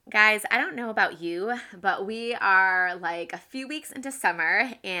Guys, I don't know about you, but we are like a few weeks into summer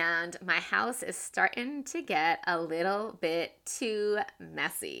and my house is starting to get a little bit too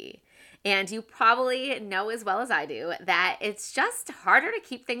messy. And you probably know as well as I do that it's just harder to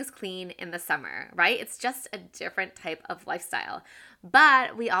keep things clean in the summer, right? It's just a different type of lifestyle.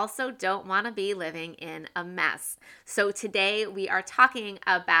 But we also don't want to be living in a mess. So today we are talking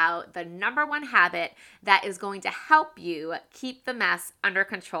about the number one habit that is going to help you keep the mess under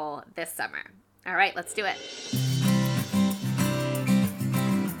control this summer. All right, let's do it.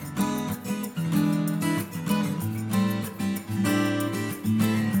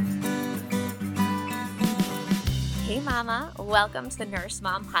 Hey mama, welcome to the Nourish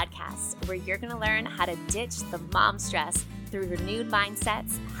Mom podcast, where you're going to learn how to ditch the mom stress through renewed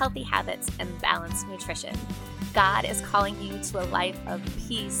mindsets, healthy habits, and balanced nutrition. God is calling you to a life of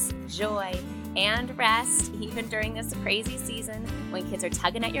peace, joy, and rest, even during this crazy season when kids are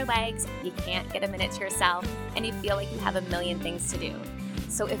tugging at your legs, you can't get a minute to yourself, and you feel like you have a million things to do.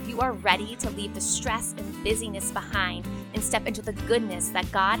 So if you are ready to leave the stress and busyness behind and step into the goodness that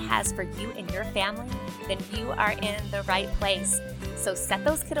God has for you and your family, then you are in the right place. So set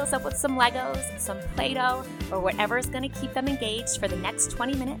those kiddos up with some Legos, some Play-Doh, or whatever is going to keep them engaged for the next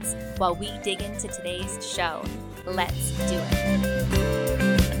 20 minutes while we dig into today's show. Let's do it.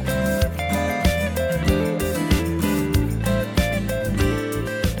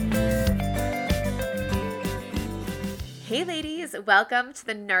 Hey ladies, welcome to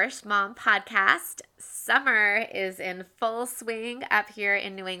the Nourish Mom podcast. Summer is in full swing up here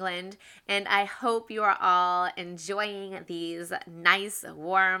in New England, and I hope you are all enjoying these nice,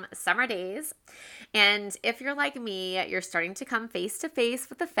 warm summer days. And if you're like me, you're starting to come face to face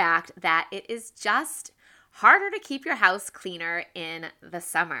with the fact that it is just harder to keep your house cleaner in the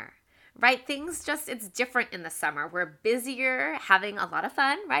summer. Right? It's different in the summer. We're busier, having a lot of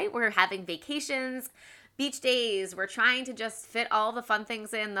fun, right? We're having vacations, beach days. We're trying to just fit all the fun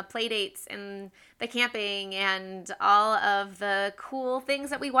things in, the play dates and the camping and all of the cool things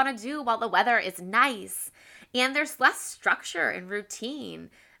that we want to do while the weather is nice. And there's less structure and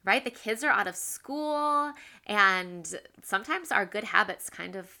routine, right? The kids are out of school and sometimes our good habits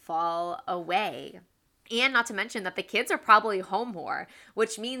kind of fall away. And not to mention that the kids are probably home more,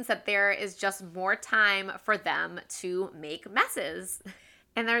 which means that there is just more time for them to make messes.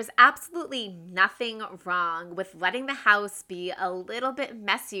 And there's absolutely nothing wrong with letting the house be a little bit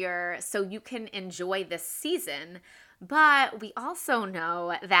messier so you can enjoy this season. But we also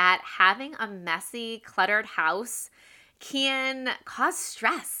know that having a messy, cluttered house can cause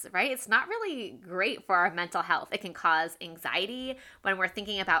stress, right? It's not really great for our mental health. It can cause anxiety when we're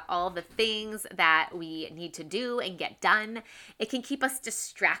thinking about all the things that we need to do and get done. It can keep us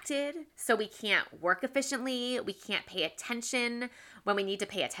distracted so we can't work efficiently. We can't pay attention when we need to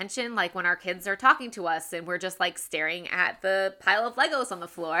pay attention, like when our kids are talking to us and we're just like staring at the pile of Legos on the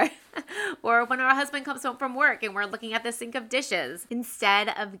floor. Or when our husband comes home from work and we're looking at the sink of dishes instead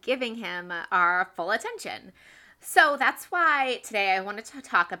of giving him our full attention. So that's why today I wanted to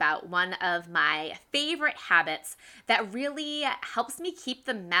talk about one of my favorite habits that really helps me keep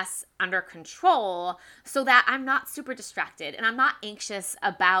the mess under control so that I'm not super distracted and I'm not anxious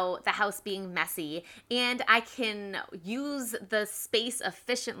about the house being messy, and I can use the space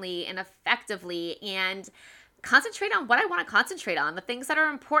efficiently and effectively and concentrate on what I want to concentrate on, the things that are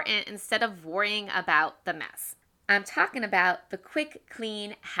important, instead of worrying about the mess. I'm talking about the quick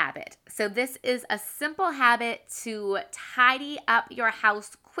clean habit. So this is a simple habit to tidy up your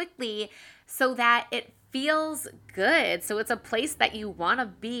house quickly so that it feels good. So it's a place that you want to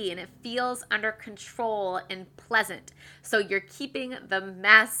be and it feels under control and pleasant. So you're keeping the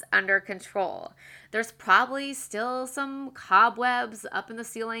mess under control. There's probably still some cobwebs up in the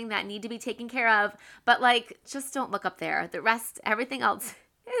ceiling that need to be taken care of, but just don't look up there. The rest, everything else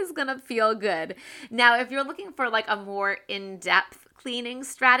is gonna feel good. Now, if you're looking for a more in-depth cleaning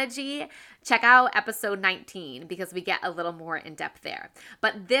strategy, check out episode 19 because we get a little more in-depth there.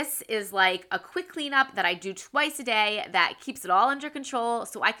 But this is like a quick cleanup that I do twice a day that keeps it all under control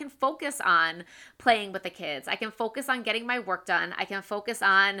so I can focus on playing with the kids. I can focus on getting my work done. I can focus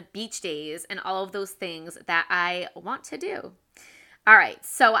on beach days and all of those things that I want to do. All right,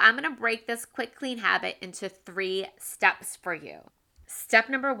 so I'm gonna break this quick clean habit into 3 steps for you. Step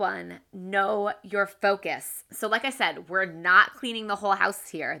number 1, know your focus. So like I said, we're not cleaning the whole house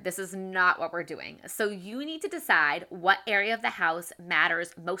here. This is not what we're doing. So you need to decide what area of the house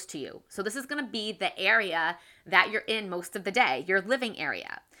matters most to you. So this is going to be the area that you're in most of the day, your living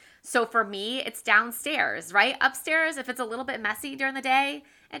area. So for me, it's downstairs, right? Upstairs, if it's a little bit messy during the day,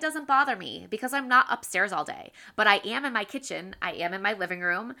 it doesn't bother me because I'm not upstairs all day. But I am in my kitchen. I am in my living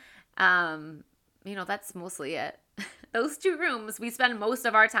room. That's mostly it. Those 2 rooms, we spend most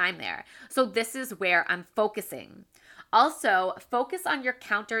of our time there. So this is where I'm focusing. Also, focus on your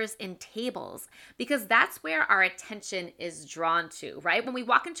counters and tables because that's where our attention is drawn to, right? When we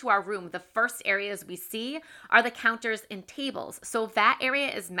walk into our room, the first areas we see are the counters and tables. So if that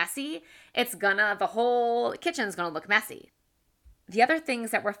area is messy, the whole kitchen's gonna look messy. The other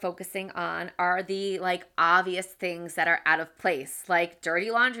things that we're focusing on are the obvious things that are out of place, like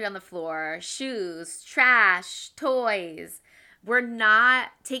dirty laundry on the floor, shoes, trash, toys. We're not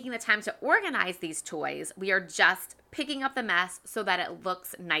taking the time to organize these toys. We are just picking up the mess so that it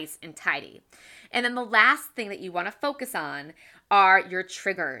looks nice and tidy. And then the last thing that you want to focus on are your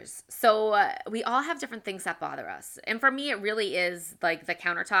triggers. So we all have different things that bother us. And for me, it really is like the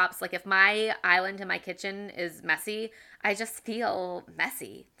countertops. Like if my island in my kitchen is messy, I just feel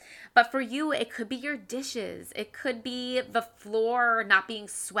messy. But for you, it could be your dishes. It could be the floor not being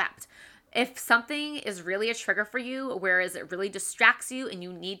swept. If something is really a trigger for you, whereas it really distracts you and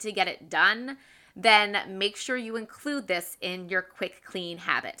you need to get it done, then make sure you include this in your quick clean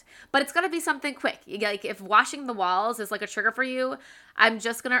habit. But it's going to be something quick. Like if washing the walls is like a trigger for you, I'm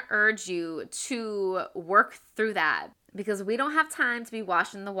just going to urge you to work through that because we don't have time to be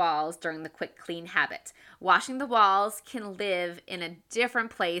washing the walls during the quick clean habit. Washing the walls can live in a different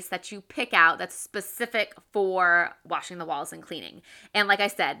place that you pick out that's specific for washing the walls and cleaning. And like I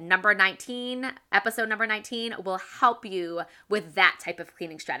said, episode number 19 will help you with that type of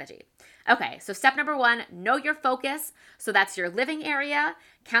cleaning strategy. Okay, so step number 1, know your focus. So that's your living area,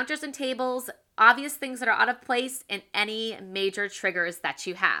 counters and tables, obvious things that are out of place, and any major triggers that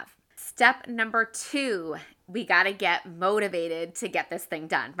you have. Step number 2, we got to get motivated to get this thing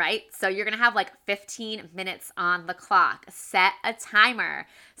done, right? So you're going to have 15 minutes on the clock. Set a timer.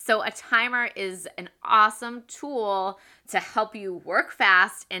 So a timer is an awesome tool to help you work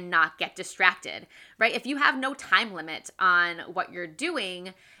fast and not get distracted, right? If you have no time limit on what you're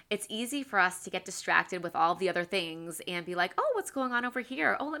doing, it's easy for us to get distracted with all the other things and be like, oh, what's going on over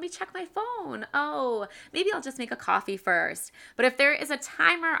here? Oh, let me check my phone. Oh, maybe I'll just make a coffee first. But if there is a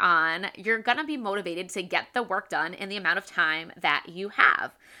timer on, you're going to be motivated to get the work done in the amount of time that you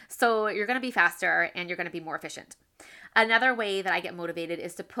have. So you're going to be faster and you're going to be more efficient. Another way that I get motivated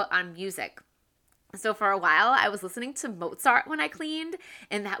is to put on music. So for a while, I was listening to Mozart when I cleaned,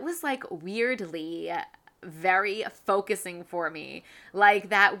 and that was weirdly very focusing for me. Like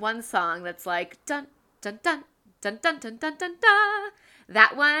that one song that's like dun dun dun dun dun dun dun dun dun.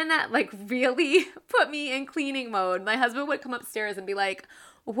 That one really put me in cleaning mode. My husband would come upstairs and be like,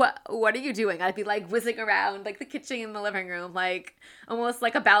 what are you doing? I'd be whizzing around the kitchen and the living room, almost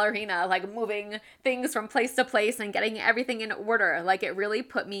like a ballerina, moving things from place to place and getting everything in order. It really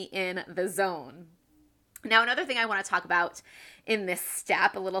put me in the zone. Now, another thing I want to talk about in this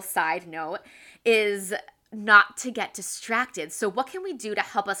step, a little side note, is not to get distracted. So what can we do to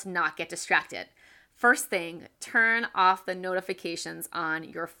help us not get distracted? First thing, turn off the notifications on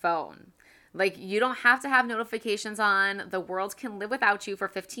your phone. You don't have to have notifications on. The world can live without you for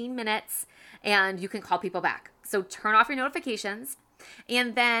 15 minutes and you can call people back. So turn off your notifications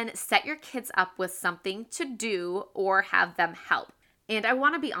and then set your kids up with something to do or have them help. And I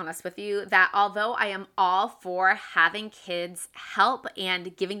want to be honest with you that although I am all for having kids help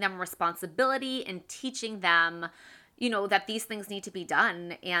and giving them responsibility and teaching them, that these things need to be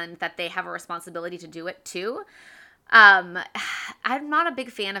done and that they have a responsibility to do it too, I'm not a big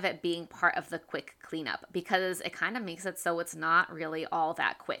fan of it being part of the quick cleanup because it kind of makes it so it's not really all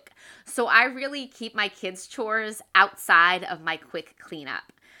that quick. So I really keep my kids' chores outside of my quick cleanup.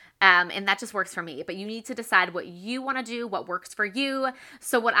 And that just works for me. But you need to decide what you want to do, what works for you.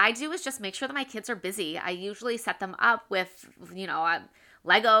 So what I do is just make sure that my kids are busy. I usually set them up with,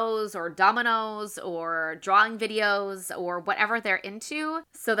 Legos or dominoes or drawing videos or whatever they're into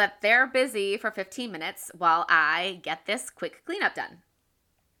so that they're busy for 15 minutes while I get this quick cleanup done.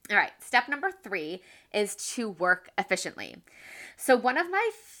 All right, step number 3 is to work efficiently. So one of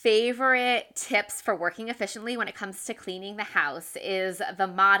my favorite tips for working efficiently when it comes to cleaning the house is the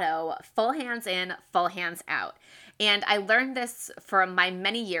motto, full hands in, full hands out. And I learned this from my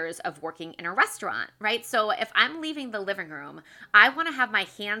many years of working in a restaurant, right? So if I'm leaving the living room, I want to have my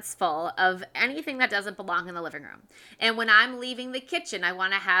hands full of anything that doesn't belong in the living room. And when I'm leaving the kitchen, I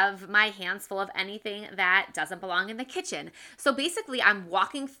want to have my hands full of anything that doesn't belong in the kitchen. So basically, I'm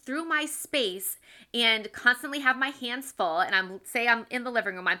walking through my space and constantly have my hands full. And I'm in the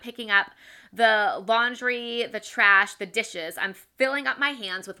living room, I'm picking up the laundry, the trash, the dishes. I'm filling up my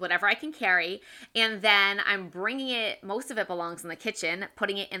hands with whatever I can carry. And then I'm bringing most of it belongs in the kitchen,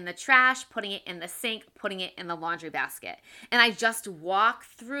 putting it in the trash, putting it in the sink, putting it in the laundry basket. And I just walk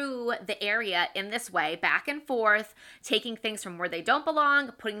through the area in this way, back and forth, taking things from where they don't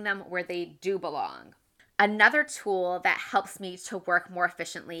belong, putting them where they do belong. Another tool that helps me to work more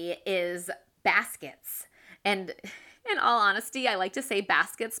efficiently is baskets. And in all honesty, I like to say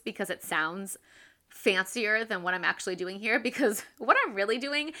baskets because it sounds fancier than what I'm actually doing here, because what I'm really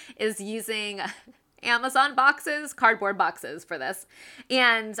doing is using Amazon boxes, cardboard boxes for this.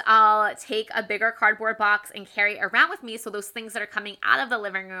 And I'll take a bigger cardboard box and carry it around with me, so those things that are coming out of the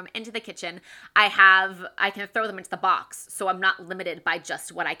living room into the kitchen, I can throw them into the box, so I'm not limited by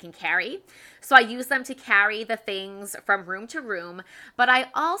just what I can carry. So I use them to carry the things from room to room, but I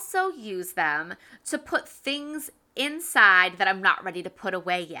also use them to put things inside that I'm not ready to put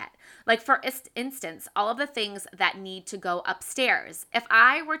away yet. Like for instance, all of the things that need to go upstairs. If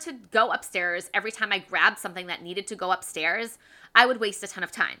I were to go upstairs every time I grabbed something that needed to go upstairs, I would waste a ton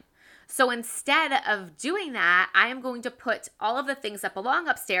of time. So instead of doing that, I am going to put all of the things that belong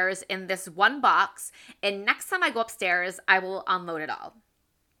upstairs in this one box, and next time I go upstairs, I will unload it all.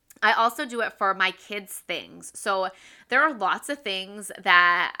 I also do it for my kids' things. So there are lots of things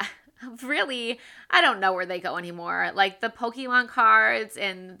that really, I don't know where they go anymore. Like the Pokemon cards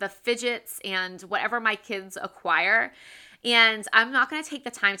and the fidgets and whatever my kids acquire. And I'm not going to take the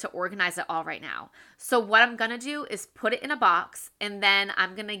time to organize it all right now. So what I'm going to do is put it in a box, and then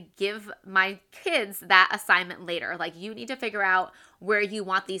I'm going to give my kids that assignment later. Like, you need to figure out where you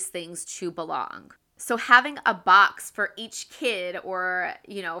want these things to belong. So having a box for each kid, or,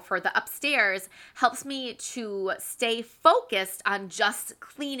 for the upstairs, helps me to stay focused on just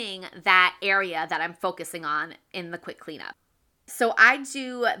cleaning that area that I'm focusing on in the quick cleanup. So I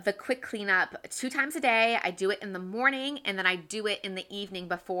do the quick cleanup 2 times a day. I do it in the morning, and then I do it in the evening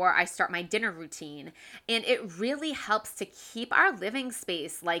before I start my dinner routine. And it really helps to keep our living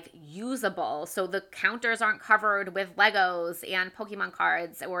space usable, so the counters aren't covered with Legos and Pokemon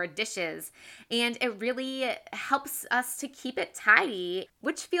cards or dishes. And it really helps us to keep it tidy,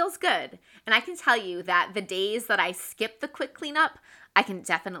 which feels good. And I can tell you that the days that I skip the quick cleanup, I can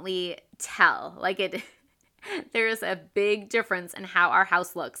definitely tell. There's a big difference in how our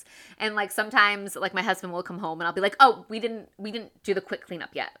house looks. And sometimes my husband will come home and I'll be like, oh, we didn't do the quick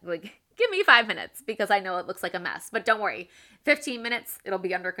cleanup yet. Give me 5 minutes because I know it looks like a mess. But don't worry, 15 minutes, it'll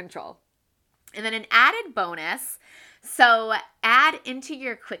be under control. And then an added bonus, so add into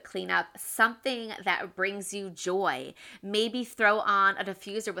your quick cleanup something that brings you joy. Maybe throw on a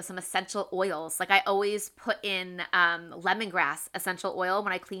diffuser with some essential oils. I always put in lemongrass essential oil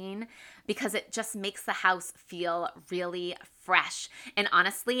when I clean, because it just makes the house feel really fresh. And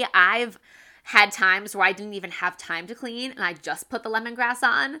honestly, I've had times where I didn't even have time to clean, and I just put the lemongrass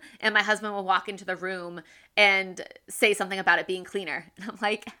on, and my husband will walk into the room and say something about it being cleaner. And I'm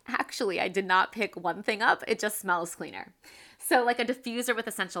like, actually, I did not pick one thing up. It just smells cleaner. So a diffuser with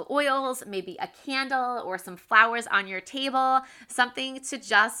essential oils, maybe a candle or some flowers on your table, something to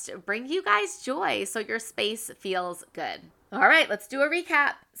just bring you guys joy so your space feels good. All right, let's do a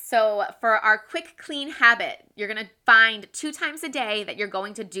recap. So for our quick clean habit, you're going to find 2 times a day that you're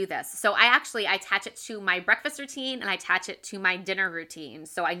going to do this. So I attach it to my breakfast routine, and I attach it to my dinner routine.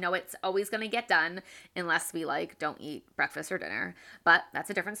 So I know it's always going to get done unless we don't eat breakfast or dinner, but that's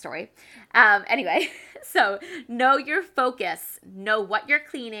a different story. Anyway, so know your focus, know what you're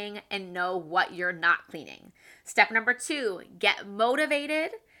cleaning, and know what you're not cleaning. Step number 2, get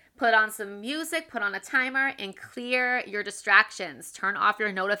motivated. Put on some music, put on a timer, and clear your distractions. Turn off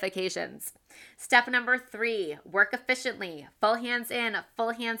your notifications. Step number 3, work efficiently. Full hands in,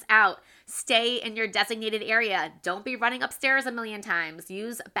 full hands out. Stay in your designated area. Don't be running upstairs a million times.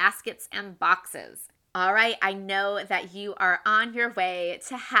 Use baskets and boxes. All right, I know that you are on your way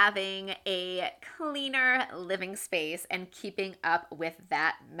to having a cleaner living space and keeping up with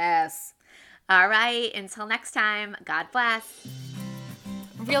that mess. All right, until next time, God bless.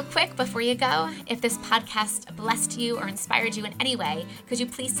 Real quick before you go, if this podcast blessed you or inspired you in any way, could you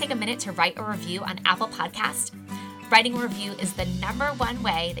please take a minute to write a review on Apple Podcast? Writing a review is the #1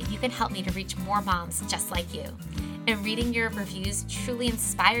 way that you can help me to reach more moms just like you. And reading your reviews truly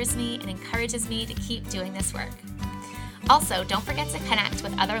inspires me and encourages me to keep doing this work. Also, don't forget to connect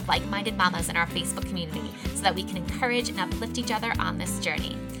with other like-minded mamas in our Facebook community so that we can encourage and uplift each other on this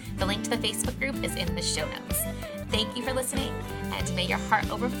journey. The link to the Facebook group is in the show notes. Thank you for listening, and may your heart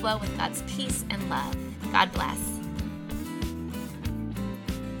overflow with God's peace and love. God bless.